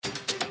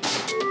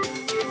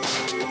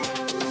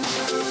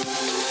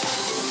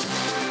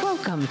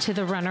to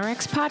the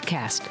RunnerX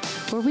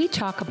podcast, where we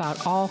talk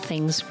about all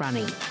things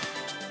running.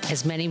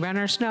 As many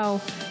runners know,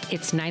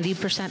 it's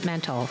 90%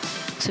 mental.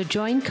 So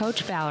join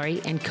Coach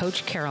Valerie and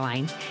Coach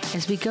Caroline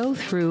as we go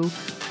through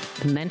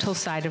the mental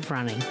side of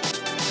running.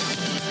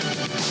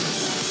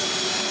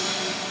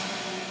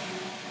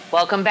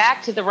 Welcome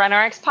back to the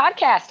RunnerX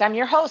podcast. I'm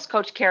your host,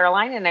 Coach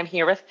Caroline, and I'm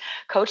here with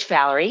Coach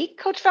Valerie.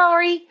 Coach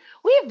Valerie,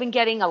 we have been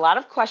getting a lot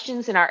of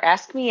questions in our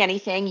Ask Me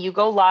Anything. You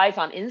go live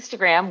on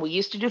Instagram. We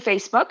used to do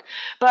Facebook,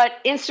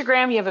 but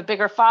Instagram, you have a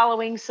bigger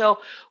following. So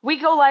we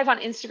go live on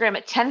Instagram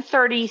at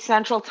 10:30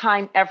 Central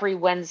Time every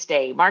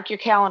Wednesday. Mark your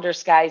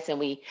calendars, guys, and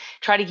we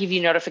try to give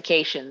you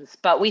notifications.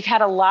 But we've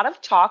had a lot of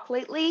talk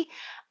lately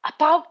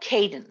about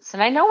cadence.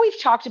 And I know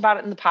we've talked about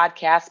it in the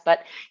podcast,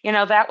 but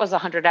that was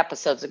 100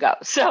 episodes ago.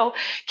 So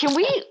can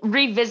we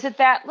revisit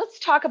that? Let's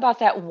talk about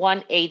that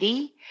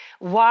 180.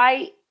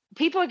 Why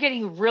people are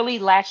getting really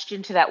latched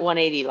into that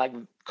 180, like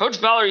Coach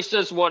Valerie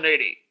says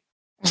 180.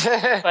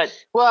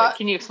 But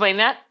can you explain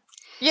that?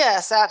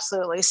 Yes,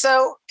 absolutely.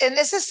 So, and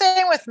it's the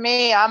same with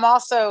me. I'm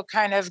also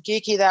kind of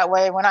geeky that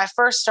way. When I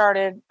first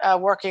started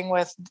working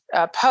with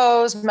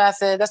pose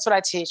method, that's what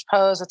I teach,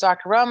 pose with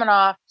Dr.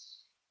 Romanoff.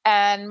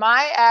 And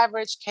my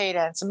average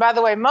cadence, and by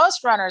the way,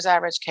 most runners'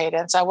 average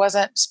cadence, I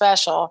wasn't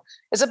special,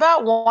 is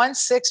about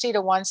 160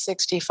 to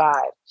 165.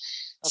 Okay.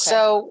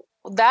 So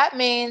that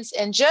means,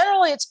 and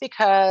generally it's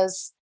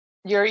because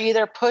you're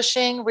either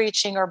pushing,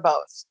 reaching, or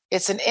both.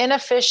 It's an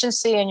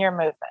inefficiency in your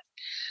movement.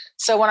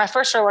 So when I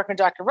first started working with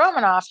Dr.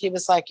 Romanoff, he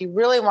was like, you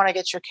really want to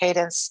get your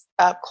cadence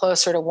up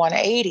closer to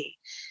 180.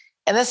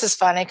 And this is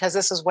funny because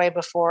this was way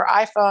before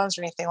iPhones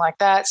or anything like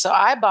that. So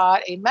I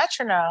bought a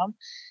metronome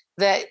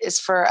that is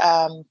for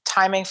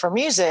timing for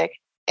music,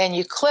 and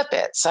you clip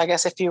it. So I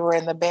guess if you were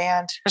in the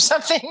band or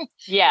something.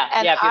 Yeah.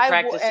 If you're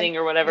practicing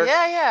or whatever.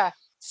 Yeah.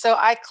 So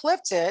I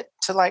clipped it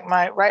to like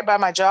right by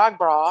my jog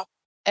bra,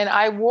 and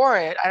I wore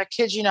it, I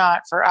kid you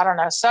not, for, I don't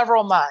know,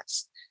 several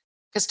months.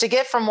 Because to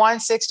get from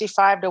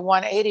 165 to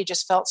 180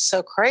 just felt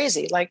so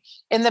crazy. Like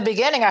in the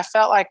beginning, I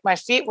felt like my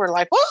feet were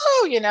like,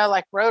 whoa,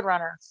 like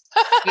Roadrunner.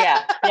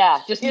 Yeah.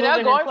 Just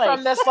moving going in place.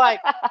 from this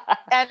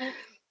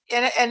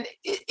and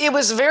it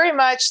was very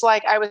much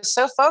like I was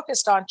so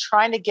focused on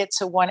trying to get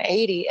to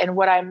 180. And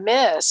what I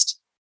missed,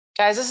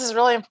 guys, this is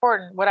really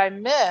important. What I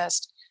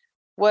missed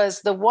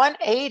was the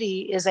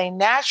 180 is a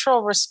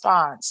natural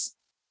response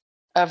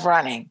of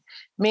running,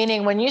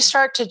 meaning when you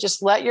start to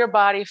just let your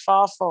body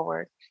fall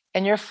forward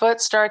and your foot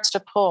starts to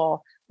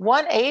pull,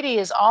 180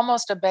 is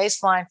almost a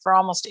baseline for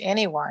almost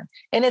anyone.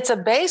 And it's a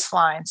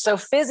baseline. So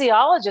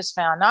physiologists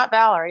found, not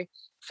Valerie,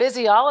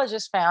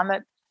 physiologists found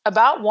that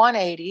about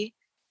 180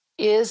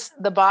 is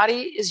the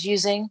body is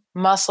using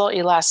muscle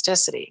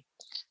elasticity.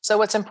 So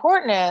what's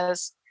important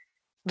is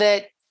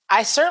that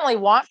I certainly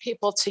want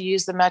people to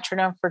use the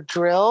metronome for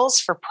drills,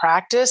 for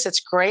practice. It's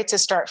great to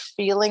start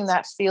feeling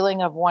that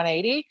feeling of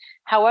 180.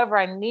 However,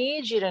 I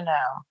need you to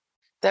know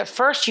that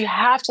first you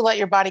have to let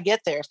your body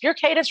get there. If your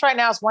cadence right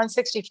now is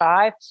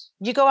 165,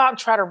 you go out and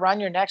try to run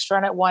your next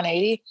run at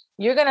 180,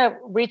 you're going to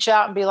reach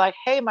out and be like,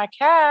 hey, my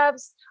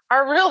calves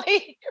are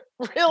really,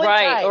 really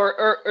right. tight.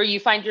 Or you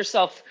find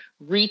yourself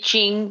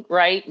reaching,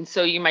 right? And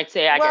so you might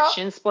say, I got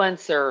shin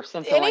splints or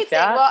something like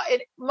that. Well,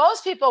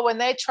 most people, when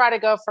they try to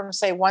go from,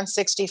 say,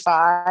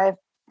 165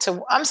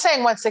 to, I'm saying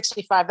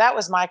 165, that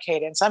was my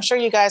cadence. I'm sure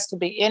you guys could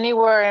be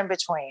anywhere in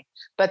between.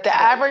 But the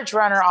average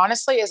runner,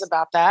 honestly, is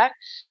about that.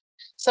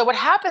 So what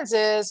happens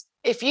is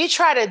if you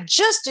try to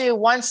just do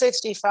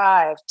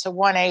 165 to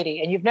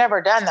 180, and you've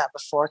never done that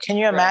before, can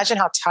you imagine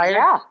how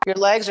tired your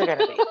legs are going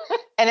to be?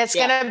 And it's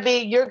going to be,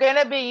 you're going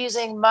to be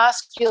using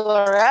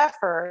muscular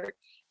effort,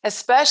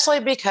 especially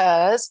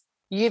because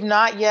you've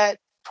not yet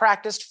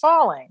practiced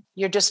falling.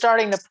 You're just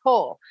starting to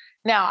pull.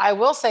 Now, I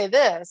will say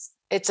this,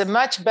 it's a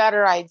much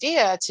better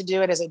idea to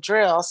do it as a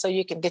drill so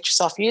you can get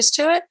yourself used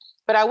to it.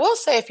 But I will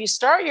say, if you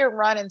start your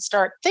run and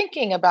start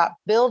thinking about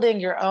building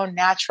your own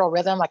natural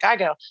rhythm, like I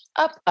go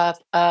up, up,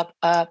 up,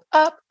 up,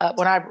 up, up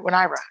when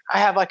I run, I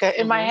have like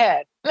in my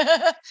head.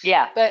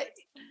 Yeah. But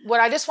what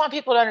I just want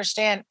people to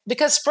understand,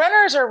 because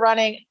sprinters are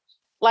running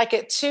like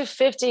at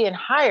 250 and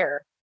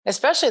higher,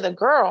 especially the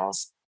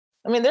girls.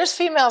 I mean, there's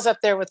females up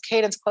there with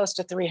cadence close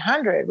to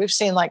 300. We've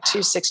seen like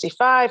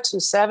 265,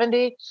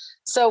 270.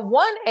 So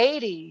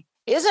 180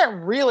 isn't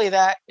really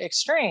that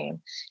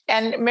extreme.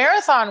 And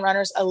marathon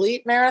runners,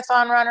 elite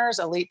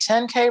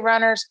 10K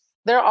runners,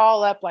 they're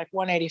all up like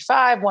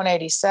 185,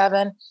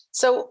 187.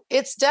 So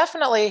it's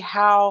definitely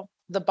how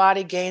the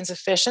body gains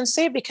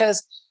efficiency,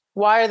 because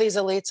why are these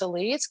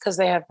elites? Because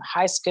they have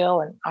high skill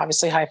and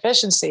obviously high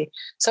efficiency.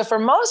 So for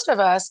most of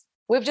us,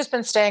 we've just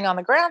been staying on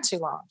the ground too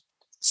long.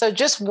 So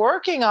just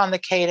working on the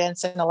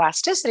cadence and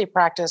elasticity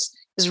practice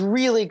is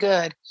really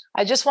good.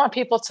 I just want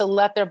people to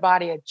let their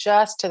body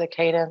adjust to the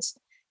cadence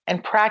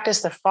and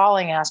practice the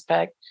falling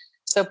aspect.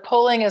 So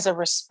pulling is a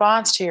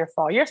response to your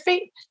fall. Your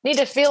feet need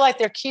to feel like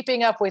they're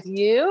keeping up with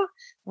you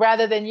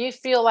rather than you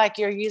feel like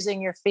you're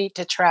using your feet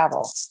to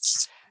travel.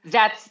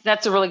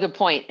 That's a really good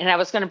point. And I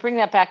was going to bring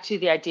that back to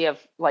the idea of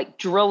like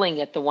drilling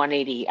at the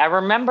 180. I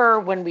remember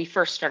when we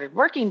first started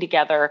working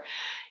together,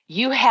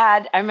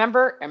 I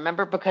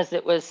remember because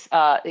it was,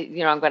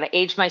 I'm going to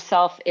age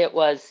myself. It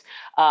was,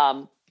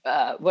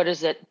 what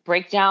is it?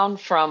 Breakdown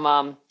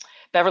from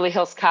Beverly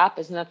Hills Cop.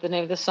 Isn't that the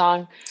name of the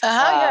song?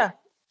 Yeah.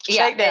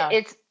 Shakedown.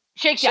 It's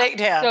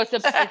Shakedown. So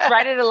it's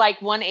right at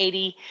like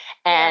 180,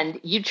 and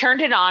you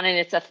turned it on, and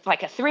it's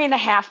like a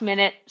 3.5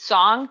 minute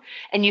song,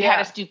 and you had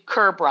us do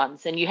curb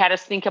runs, and you had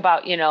us think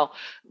about,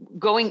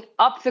 going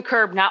up the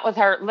curb, not with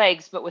our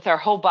legs, but with our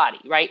whole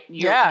body, right?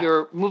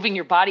 You're moving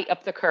your body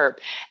up the curb,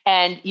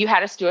 and you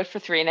had us do it for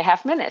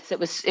 3.5 minutes. It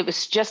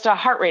was just a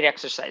heart rate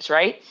exercise,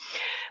 right?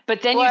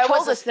 But then you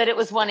told us that it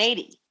was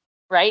 180.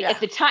 Right. Yeah. At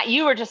the time,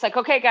 you were just like,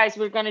 okay, guys,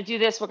 we're going to do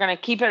this. We're going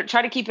to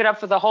try to keep it up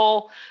for the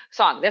whole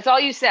song. That's all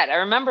you said. I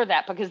remember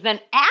that, because then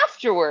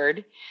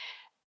afterward,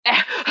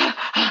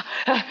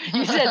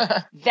 you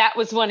said that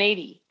was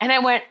 180. And I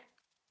went,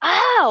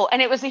 oh,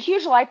 and it was a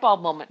huge light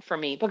bulb moment for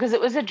me, because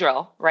it was a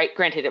drill, right?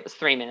 Granted, it was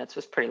 3 minutes,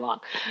 was pretty long.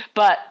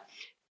 But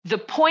the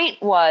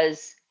point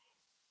was,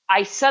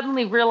 I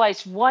suddenly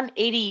realized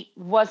 180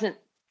 wasn't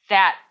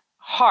that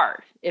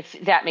hard, if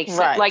that makes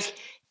sense. Like,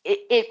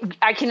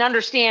 I can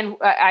understand.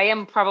 I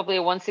am probably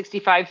a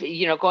 165,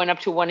 going up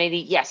to 180.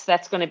 Yes,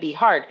 that's going to be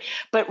hard.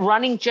 But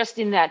running just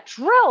in that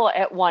drill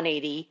at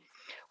 180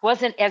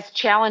 wasn't as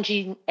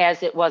challenging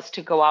as it was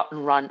to go out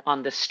and run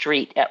on the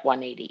street at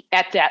 180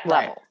 at that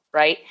level.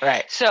 Right.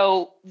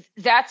 So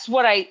that's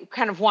what I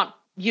kind of want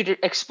you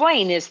to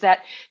explain, is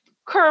that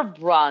curb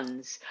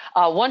runs,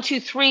 1, 2,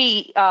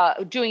 3,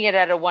 doing it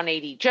at a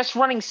 180, just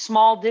running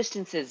small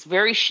distances,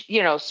 very,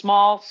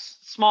 small,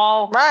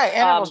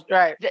 intervals,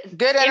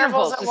 good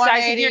intervals the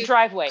size of your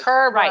driveway,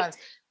 curb runs.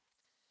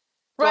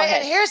 Right.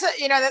 And here's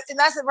and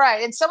that's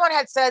right. And someone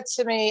had said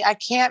to me, I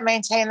can't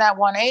maintain that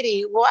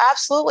 180. Well,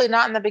 absolutely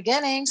not in the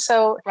beginning.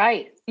 So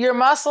your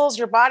muscles,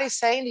 your body's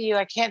saying to you,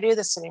 I can't do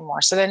this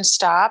anymore. So then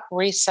stop,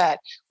 reset.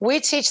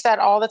 We teach that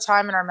all the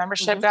time in our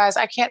membership, guys.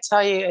 I can't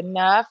tell you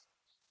enough.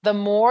 The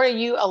more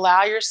you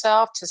allow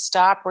yourself to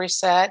stop,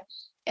 reset,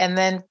 and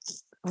then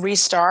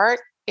restart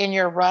in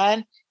your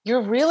run,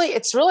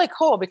 it's really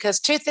cool, because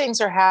two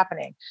things are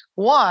happening.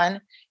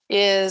 One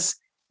is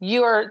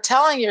you are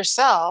telling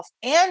yourself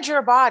and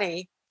your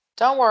body,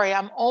 don't worry,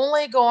 I'm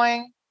only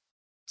going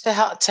to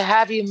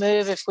have you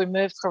move if we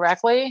move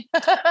correctly.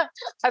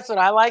 That's what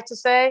I like to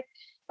say.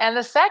 And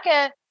the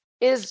second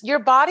is your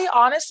body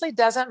honestly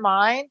doesn't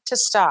mind to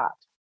stop.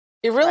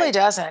 It really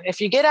doesn't. If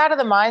you get out of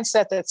the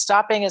mindset that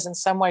stopping is in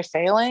some way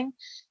failing,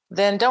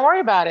 then don't worry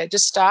about it.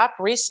 Just stop,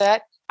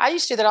 reset. I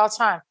used to do that all the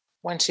time.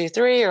 1, 2,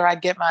 3, or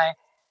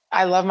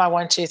I love my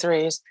 1, 2,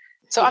 3s.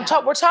 So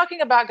we're talking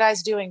about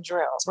guys doing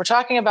drills. We're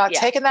talking about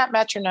taking that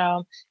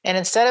metronome, and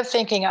instead of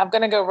thinking I'm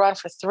going to go run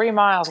for 3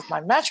 miles with my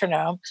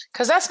metronome,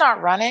 because that's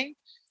not running.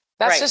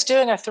 That's just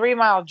doing a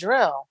 3-mile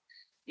drill.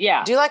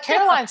 Yeah. Do like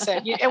Caroline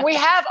said. And we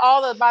have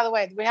by the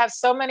way, we have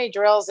so many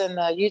drills in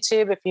the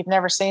YouTube if you've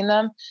never seen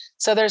them.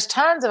 So there's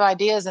tons of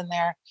ideas in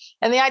there.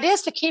 And the idea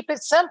is to keep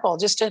it simple,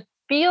 just to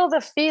feel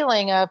the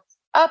feeling of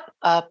up,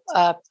 up,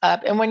 up,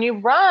 up. And when you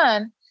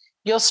run,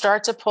 you'll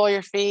start to pull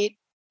your feet,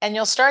 and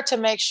you'll start to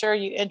make sure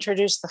you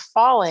introduce the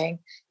falling.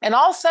 And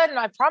all of a sudden,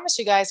 I promise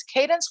you guys,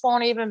 cadence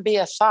won't even be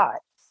a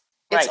thought.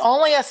 It's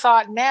only a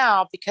thought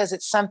now because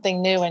it's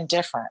something new and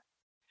different.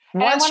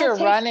 Once you're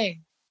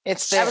running,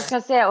 it's there. I was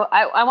going to say,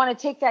 I want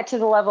to take that to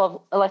the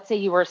level of, let's say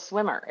you were a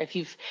swimmer. If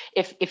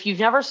you've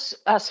never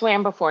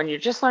swam before, and you're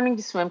just learning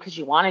to swim because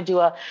you want to do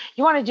a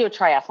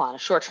triathlon, a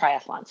short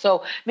triathlon.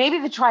 So maybe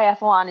the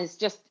triathlon is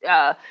just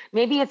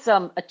maybe it's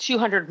a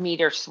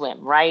 200-meter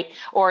swim, right?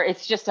 Or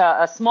it's just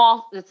a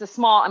small.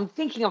 I'm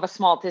thinking of a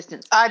small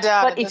distance. I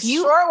doubt it. The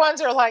short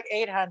ones are like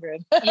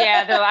 800.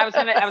 Yeah, I was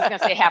gonna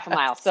say half a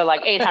mile, so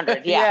like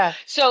 800. Yeah.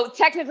 So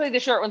technically, the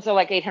short ones are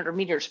like 800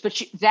 meters,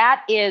 but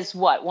that is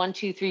what 1,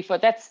 2, 3, 4.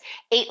 That's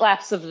 8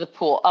 laps of the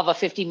pool, of a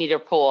 50-meter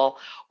pool,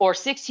 or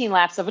 16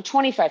 laps of a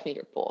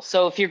 25-meter pool.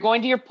 So if you're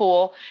going to your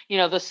pool,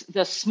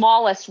 the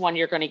smallest one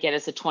you're going to get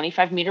is a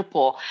 25-meter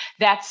pool.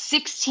 That's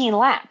 16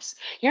 laps.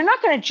 You're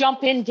not going to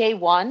jump in day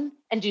one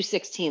and do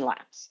 16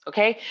 laps.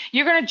 Okay.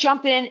 You're going to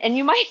jump in and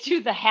you might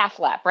do the half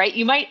lap, right?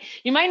 You might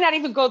not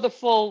even go the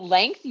full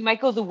length. You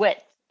might go the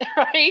width,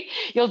 right?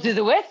 You'll do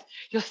the width.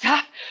 You'll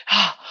stop.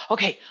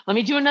 Okay. Let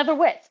me do another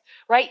width,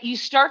 right? You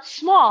start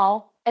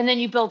small, and then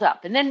you build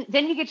up. And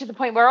then you get to the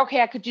point where,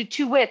 okay, I could do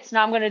 2 widths.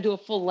 Now I'm going to do a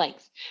full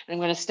length. And I'm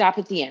going to stop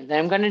at the end. Then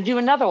I'm going to do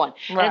another one.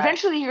 Right. And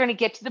eventually you're going to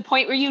get to the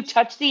point where you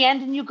touch the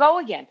end and you go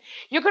again.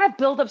 You're going to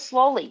build up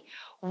slowly.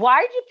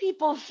 Why do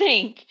people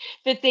think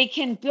that they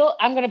can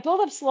I'm going to build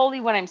up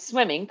slowly when I'm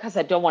swimming because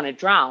I don't want to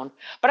drown,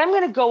 but I'm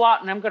going to go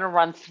out and I'm going to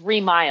run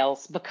 3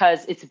 miles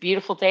because it's a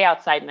beautiful day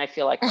outside and I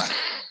feel like running.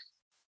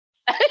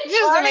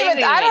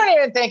 I don't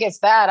even think it's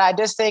that. I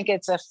just think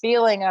it's a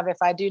feeling of, if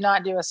I do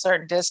not do a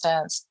certain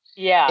distance,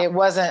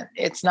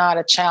 it's not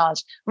a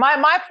challenge.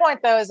 My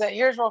point though is that,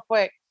 here's real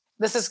quick,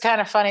 this is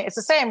kind of funny. It's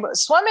the same, but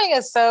swimming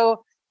is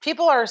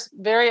people are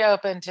very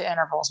open to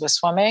intervals with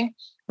swimming.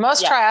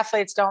 Most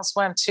triathletes don't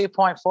swim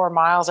 2.4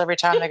 miles every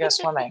time they go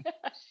swimming.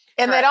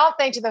 And they don't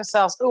think to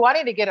themselves, "Oh, I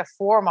need to get a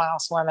 4-mile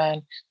swim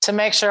in to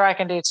make sure I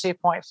can do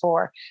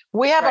 2.4."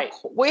 We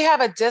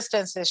have a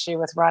distance issue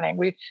with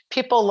running.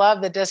 People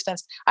love the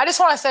distance. I just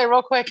want to say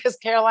real quick, because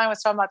Caroline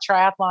was talking about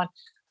triathlon.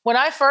 When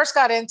I first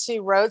got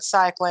into road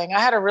cycling,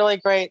 I had a really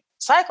great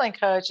cycling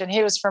coach, and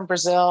he was from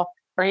Brazil,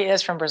 or he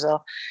is from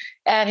Brazil.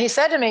 And he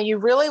said to me, "You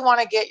really want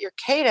to get your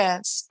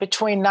cadence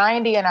between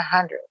 90 and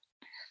 100.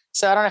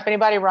 So I don't know if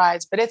anybody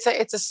rides, but it's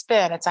a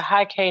spin. It's a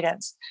high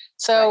cadence.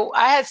 So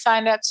I had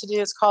signed up to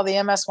do, it's called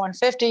the MS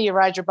 150. You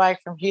ride your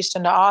bike from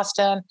Houston to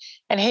Austin.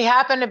 And he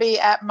happened to be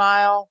at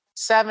mile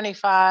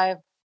 75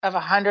 of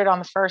 100 on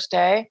the first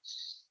day.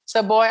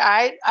 So boy,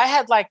 I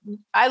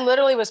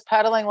literally was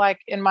pedaling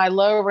like in my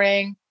low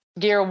ring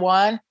gear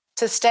 1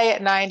 to stay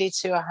at 90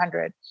 to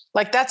 100.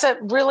 Like that's a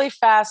really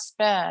fast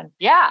spin.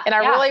 Yeah. And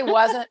I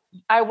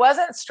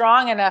wasn't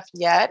strong enough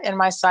yet in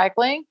my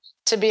cycling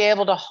to be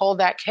able to hold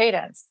that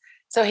cadence.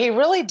 So he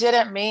really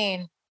didn't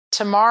mean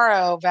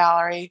tomorrow,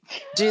 Valerie,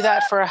 do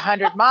that for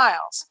 100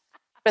 miles.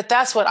 But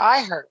that's what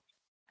I heard.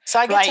 So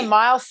I get to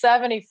mile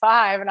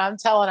 75 and I'm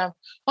telling him,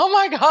 "Oh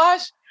my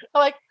gosh,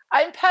 like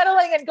I'm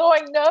pedaling and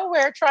going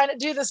nowhere trying to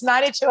do this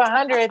 90 to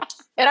 100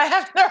 and I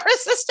have no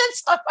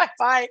resistance on my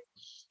bike."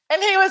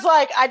 And he was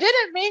like, "I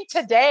didn't mean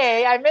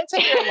today. I meant in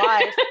your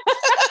life."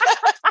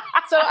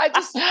 So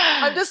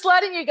I'm just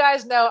letting you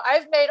guys know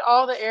I've made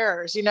all the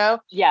errors,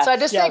 Yes, so I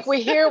just think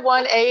we hear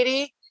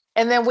 180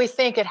 and then we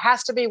think it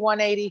has to be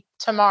 180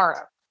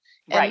 tomorrow.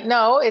 And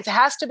no, it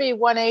has to be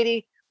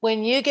 180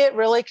 when you get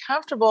really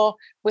comfortable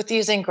with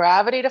using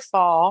gravity to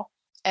fall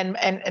and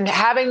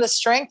having the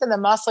strength and the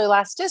muscle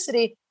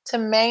elasticity to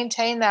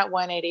maintain that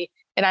 180.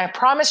 And I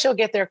promise you'll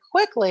get there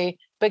quickly,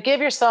 but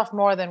give yourself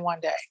more than one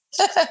day.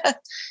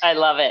 I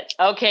love it.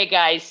 Okay,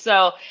 guys.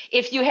 So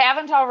if you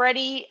haven't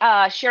already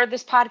shared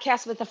this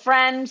podcast with a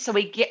friend, so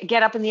we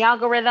get up in the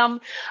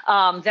algorithm,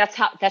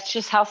 that's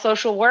just how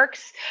social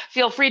works.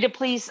 Feel free to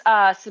please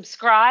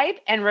subscribe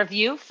and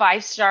review.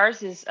 5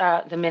 stars is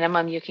the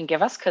minimum you can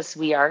give us, because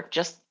we're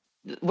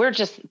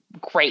just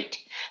great.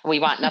 We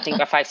want nothing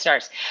but 5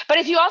 stars. But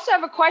if you also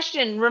have a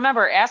question,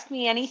 remember, ask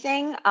me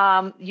anything.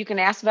 You can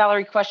ask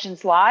Valerie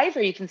questions live,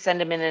 or you can send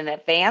them in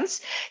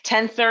advance.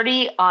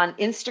 10:30 on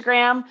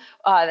Instagram.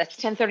 That's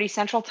 10:30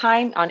 Central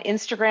Time on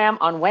Instagram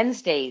on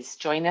Wednesdays.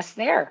 Join us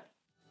there.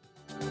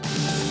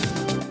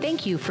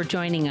 Thank you for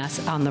joining us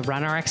on the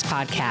RunRx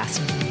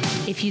podcast.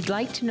 If you'd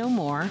like to know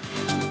more,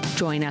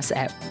 join us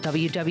at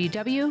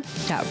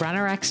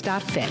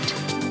www.runrx.fit.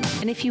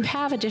 And if you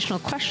have additional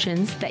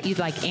questions that you'd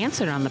like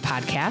answered on the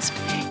podcast,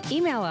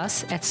 email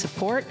us at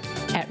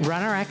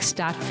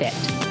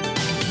support@runrx.fit.